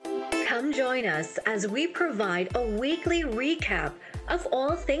Come join us as we provide a weekly recap of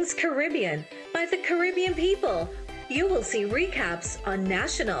all things Caribbean by the Caribbean people. You will see recaps on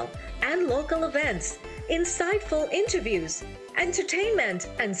national and local events, insightful interviews, entertainment,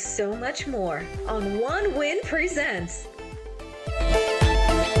 and so much more on ONEWIN Presents.